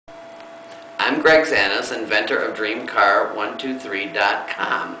I'm Greg Zanis, inventor of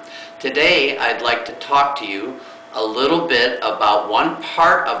Dreamcar123.com. Today I'd like to talk to you a little bit about one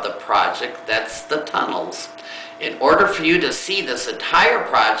part of the project, that's the tunnels. In order for you to see this entire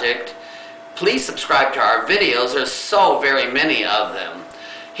project, please subscribe to our videos. There's so very many of them.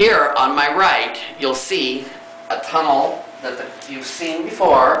 Here on my right you'll see a tunnel that you've seen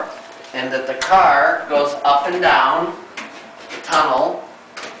before, and that the car goes up and down the tunnel.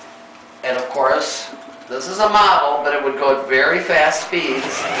 And of course, this is a model, but it would go at very fast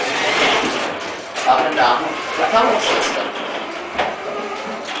speeds up and down the tunnel system.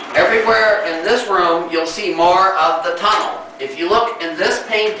 Everywhere in this room, you'll see more of the tunnel. If you look in this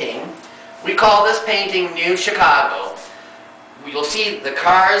painting, we call this painting New Chicago. You'll see the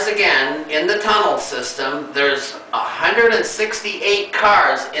cars again in the tunnel system. There's 168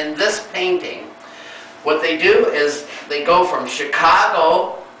 cars in this painting. What they do is they go from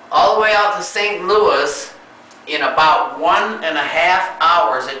Chicago all the way out to St. Louis in about 1.5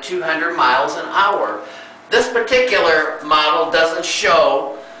 hours at 200 miles an hour. This particular model doesn't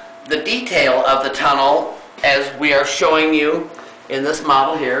show the detail of the tunnel as we are showing you in this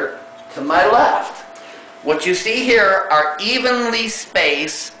model here to my left. What you see here are evenly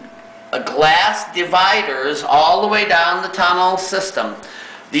spaced glass dividers all the way down the tunnel system.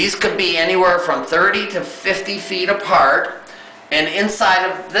 These could be anywhere from 30 to 50 feet apart. And inside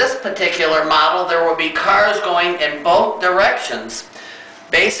of this particular model, there will be cars going in both directions.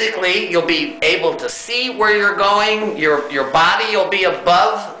 Basically, you'll be able to see where you're going. Your body will be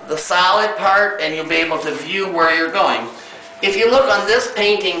above the solid part, and you'll be able to view where you're going. If you look on this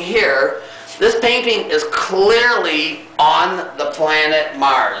painting here, this painting is clearly on the planet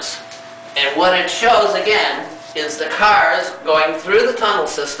Mars. And what it shows, again, is the cars going through the tunnel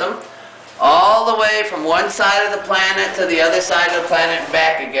system, all the way from one side of the planet to the other side of the planet and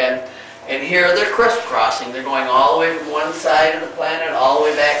back again. And here they're crisscrossing. They're going all the way from one side of the planet all the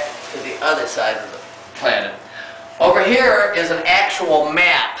way back to the other side of the planet. Over here is an actual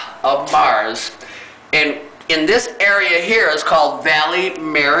map of Mars. And in this area here is called Valley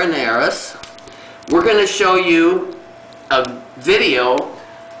Marineris. We're going to show you a video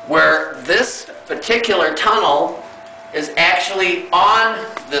where this particular tunnel is actually on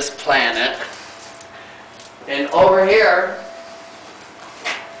this planet. And over here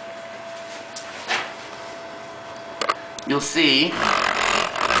you'll see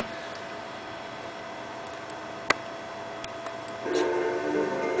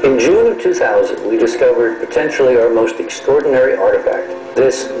in June of 2000 we discovered potentially our most extraordinary artifact,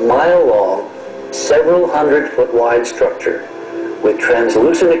 this mile-long, several hundred-foot wide structure with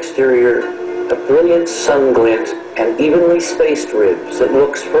translucent exterior, a brilliant sun glint, and evenly spaced ribs that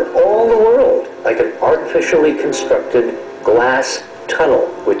looks for all the world like an artificially constructed glass tunnel,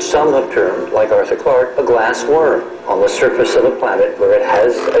 which some have termed, like Arthur Clarke, a glass worm on the surface of a planet where it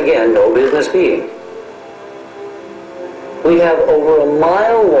has, again, no business being. We have over a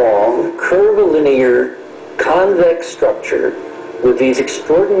mile-long, curvilinear, convex structure with these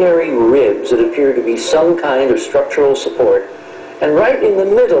extraordinary ribs that appear to be some kind of structural support. And right in the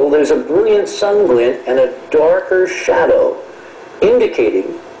middle, there's a brilliant sun glint and a darker shadow,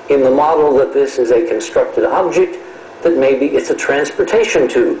 indicating in the model that this is a constructed object, that maybe it's a transportation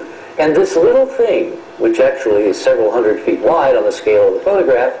tube. And this little thing, which actually is several hundred feet wide on the scale of the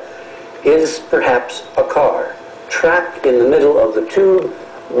photograph, is perhaps a car, trapped in the middle of the tube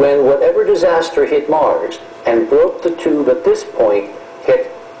when whatever disaster hit Mars and broke the tube at this point hit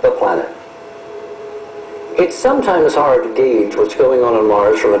the planet. It's sometimes hard to gauge what's going on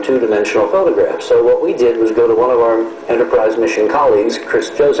Mars from a two-dimensional photograph, so what we did was go to one of our Enterprise mission colleagues, Chris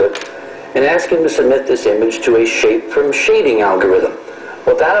Joseph, and ask him to submit this image to a shape from shading algorithm.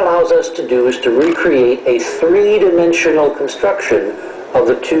 What that allows us to do is to recreate a three-dimensional construction of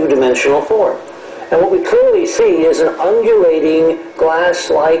the two-dimensional form. And what we clearly see is an undulating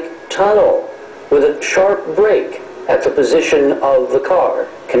glass-like tunnel with a sharp break at the position of the car,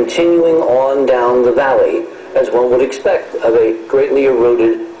 continuing on down the valley, as one would expect of a greatly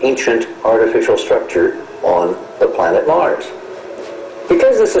eroded ancient artificial structure on the planet Mars.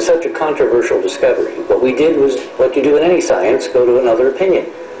 Because this is such a controversial discovery, what we did was what you do in any science, go to another opinion.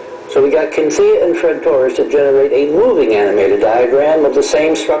 So we got Kinsia and Fred Torres to generate a moving animated diagram of the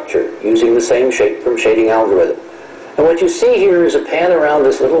same structure, using the same shape from shading algorithm. And what you see here is a pan around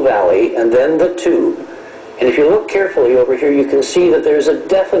this little valley, and then the tube. And if you look carefully over here, you can see that there's a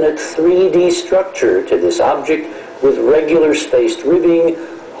definite 3D structure to this object with regular spaced ribbing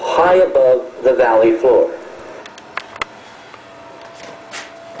high above the valley floor.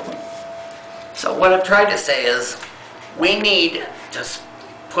 So what I'm trying to say is we need to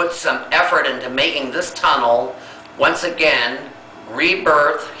put some effort into making this tunnel, once again,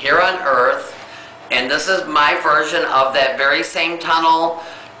 rebirth here on Earth. And this is my version of that very same tunnel.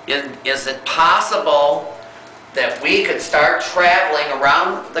 Is it possible that we could start traveling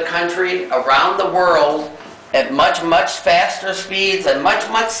around the country, around the world, at much, much faster speeds and much,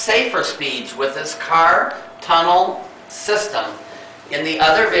 much safer speeds with this car tunnel system? In the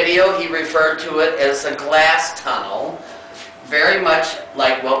other video, he referred to it as a glass tunnel, very much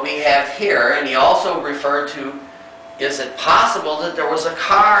like what we have here. And he also referred to, is it possible that there was a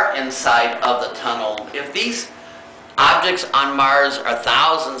car inside of the tunnel? If these objects on Mars are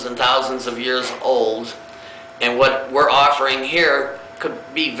thousands and thousands of years old, and what we're offering here could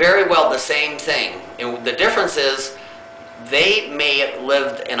be very well the same thing. And the difference is they may have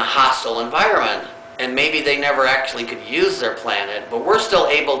lived in a hostile environment, and maybe they never actually could use their planet, but we're still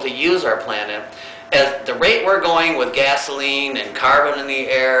able to use our planet. At the rate we're going with gasoline and carbon in the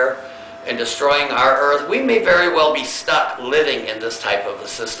air and destroying our Earth, we may very well be stuck living in this type of a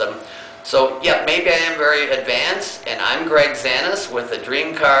system. So, yeah, maybe I am very advanced, and I'm Greg Zanis with the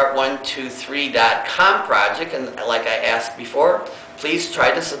Dreamcar123.com project, and like I asked before, please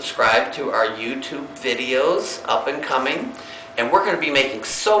try to subscribe to our YouTube videos, up and coming, and we're going to be making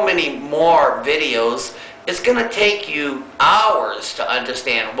so many more videos. It's going to take you hours to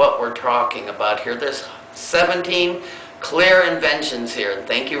understand what we're talking about here. There's 17 clear inventions here.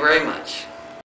 Thank you very much.